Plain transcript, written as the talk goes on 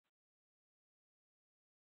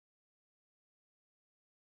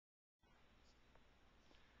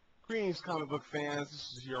Greetings, comic book fans.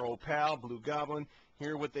 This is your old pal, Blue Goblin,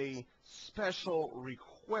 here with a special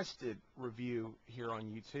requested review here on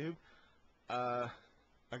YouTube. A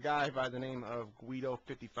guy by the name of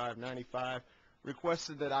Guido5595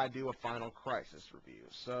 requested that I do a Final Crisis review.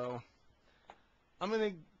 So, I'm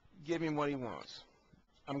going to give him what he wants.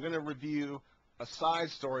 I'm going to review a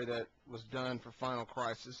side story that was done for Final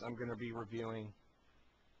Crisis. I'm going to be reviewing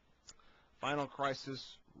Final Crisis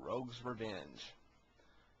Rogue's Revenge.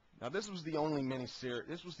 Now, this was the only miniseries.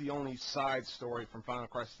 This was the only side story from Final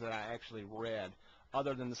Crisis that I actually read,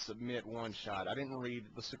 other than the Submit one-shot. I didn't read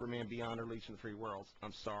the Superman Beyond or Legion of Free Worlds.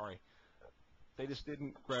 I'm sorry. They just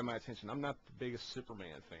didn't grab my attention. I'm not the biggest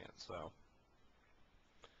Superman fan, so.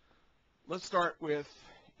 Let's start with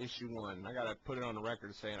issue 1. I gotta put it on the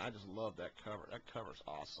record saying I just love that cover. That cover's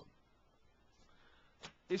awesome.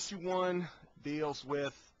 Issue 1 deals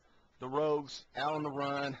with the Rogues out on the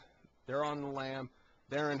run. They're on the lam.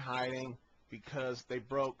 They're in hiding because they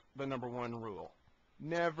broke the #1 rule.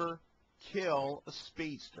 Never kill a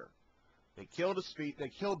speedster. They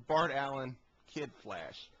killed Bart Allen, Kid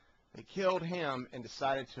Flash. They killed him and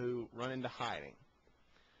decided to run into hiding.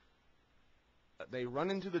 They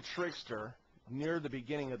run into the Trickster near the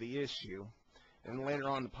beginning of the issue, and later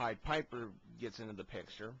on the Pied Piper gets into the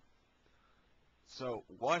picture. So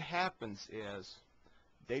what happens is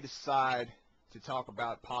they decide to talk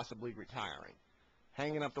about possibly retiring.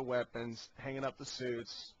 Hanging up the weapons, hanging up the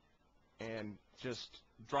suits, and just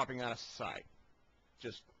dropping out of sight.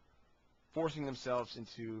 Just forcing themselves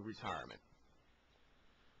into retirement.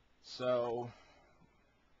 So,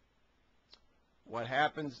 what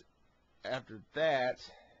happens after that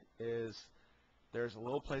is there's a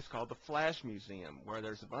little place called the Flash Museum where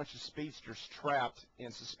there's a bunch of speedsters trapped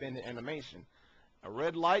in suspended animation. A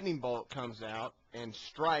red lightning bolt comes out and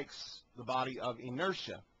strikes the body of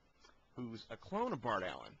Inertia, who's a clone of Bart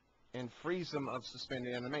Allen, and frees him of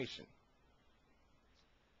suspended animation.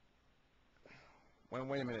 Well,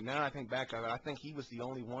 wait a minute. Now I think back of it, I think he was the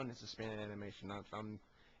only one in suspended animation,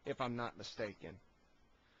 if I'm not mistaken.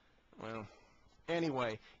 Well,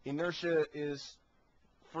 anyway, Inertia is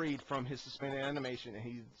freed from his suspended animation, and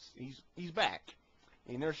he's back.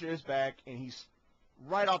 Inertia is back, and he's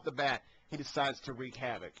right off the bat, he decides to wreak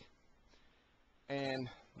havoc. And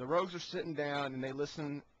the Rogues are sitting down, and they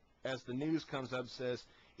listen as the news comes up. Says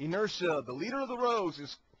Inertia, the leader of the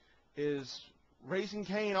Rogues, is raising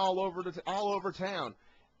Cain all over town.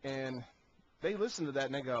 And they listen to that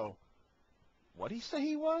and they go, "What'd he say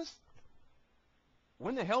he was?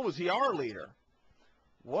 When the hell was he our leader?"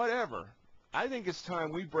 Whatever. I think it's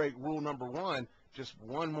time we break rule #1 just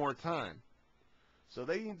one more time. So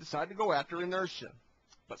they decide to go after Inertia,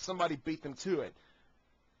 but somebody beat them to it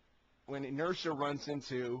when Inertia runs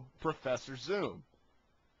into Professor Zoom.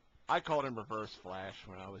 I called him Reverse Flash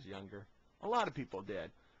when I was younger. A lot of people did.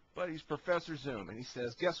 But he's Professor Zoom, and he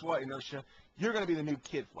says, "Guess what, Inertia? You're going to be the new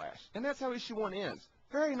Kid Flash." And that's how issue 1 ends.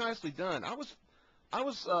 Very nicely done. I was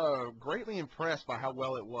greatly impressed by how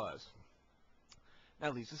well it was.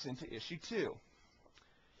 That leads us into issue 2.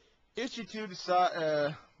 Issue 2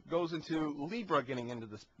 goes into Libra getting into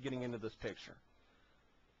this picture.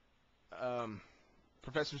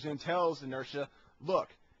 Professor Zoom tells Inertia,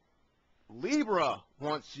 "Look, Libra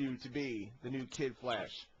wants you to be the new Kid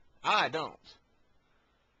Flash. I don't."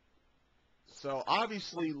 So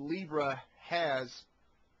obviously Libra has,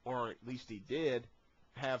 or at least he did,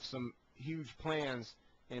 have some huge plans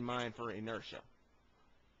in mind for Inertia.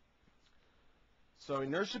 So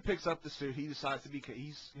Inertia picks up the suit. He decides to be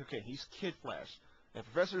he's Kid Flash. And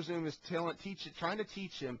Professor Zoom is trying to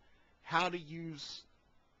teach him how to use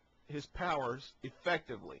his powers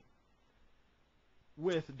effectively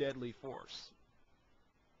with deadly force.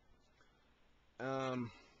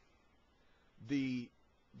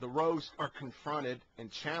 The Rogues are confronted and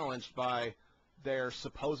challenged by their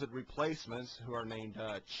supposed replacements, who are named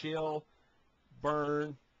Chill,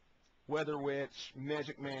 Burn, Weather Witch,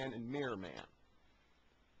 Magic Man, and Mirror Man.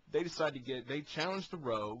 They challenge the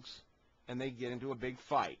Rogues, and they get into a big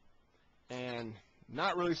fight. And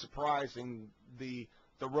not really surprising, the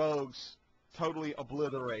Rogues totally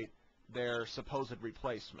obliterate their supposed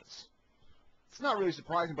replacements. It's not really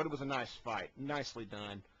surprising, but it was a nice fight. Nicely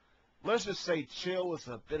done. Let's just say Chill is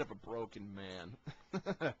a bit of a broken man.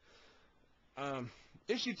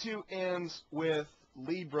 Issue 2 ends with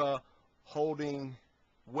Libra holding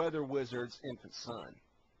Weather Wizard's infant son.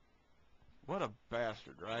 What a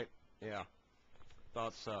bastard, right? Yeah,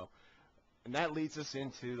 thought so. And that leads us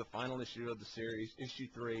into the final issue of the series, issue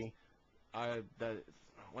 3.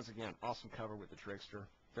 Once again, awesome cover with the Trickster.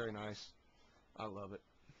 Very nice. I love it.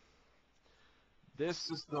 This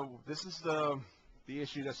is the the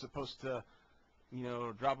issue that's supposed to, you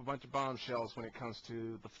know, drop a bunch of bombshells when it comes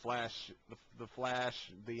to the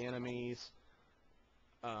Flash, the enemies.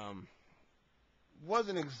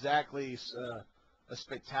 Wasn't exactly a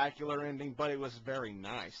spectacular ending, but it was very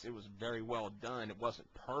nice. It was very well done. It wasn't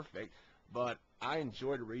perfect, but I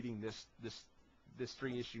enjoyed reading this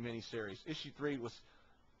 3-issue miniseries. Issue 3 was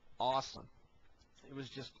awesome. It was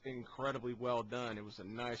just incredibly well done. It was a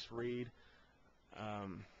nice read.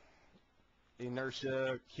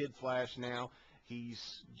 Inertia, Kid Flash now, he's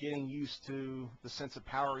getting used to the sense of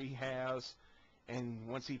power he has, and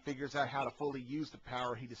once he figures out how to fully use the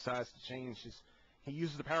power, he decides to change he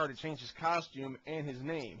uses the power to change his costume and his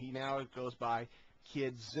name. He now goes by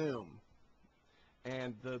Kid Zoom.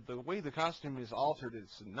 And the way the costume is altered,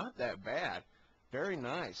 it's not that bad. Very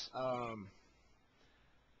nice.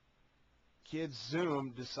 Kid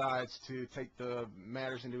Zoom decides to take the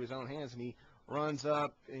matters into his own hands, and he runs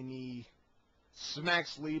up and he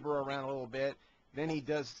smacks Libra around a little bit. Then he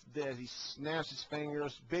does this. He snaps his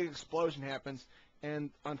fingers. Big explosion happens,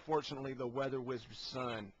 and unfortunately, the Weather Wizard's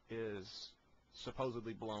son is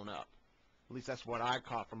supposedly blown up. At least that's what I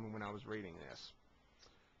caught from when I was reading this.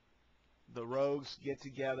 The Rogues get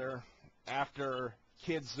together after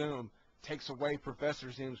Kid Zoom takes away Professor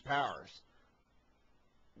Zoom's powers.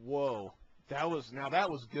 Whoa, that was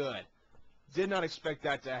good. Did not expect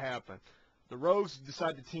that to happen. The Rogues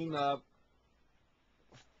decide to team up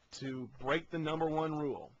to break the #1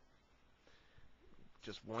 rule.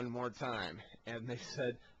 Just one more time. And they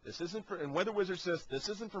said, this isn't for, and Weather Wizard says, this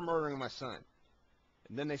isn't for murdering my son.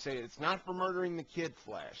 And then they say, it's not for murdering the Kid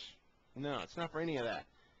Flash. No, it's not for any of that.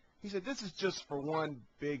 He said, this is just for one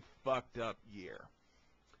big fucked up year.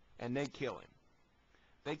 And they kill him.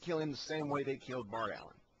 They kill him the same way they killed Bart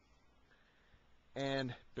Allen.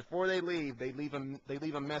 And before they leave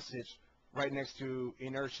a message right next to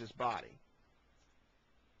Inertia's body.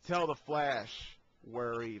 Tell the Flash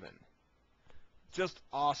we're even. Just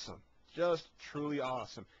awesome. Just truly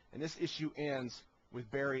awesome. And this issue ends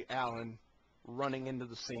with Barry Allen running into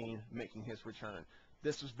the scene, making his return.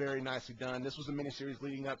 This was very nicely done. This was a miniseries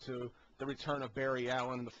leading up to the return of Barry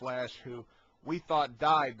Allen, the Flash, who we thought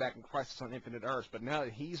died back in Crisis on Infinite Earths. But now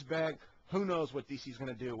that he's back, who knows what DC's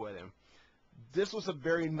going to do with him. This was a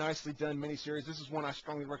very nicely done miniseries. This is one I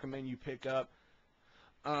strongly recommend you pick up.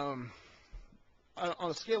 On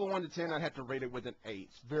a scale of 1 to 10, I'd have to rate it with an 8.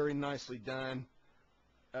 It's very nicely done.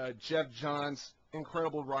 Jeff Johns,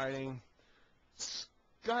 incredible writing.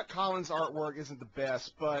 Scott Collins' artwork isn't the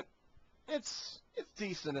best, but it's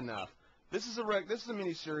decent enough. This is a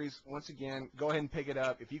miniseries. Once again, go ahead and pick it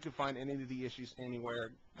up. If you can find any of the issues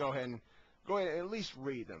anywhere, go ahead and at least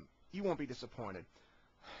read them. You won't be disappointed.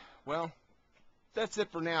 Well, that's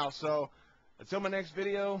it for now. So until my next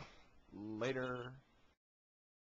video, later.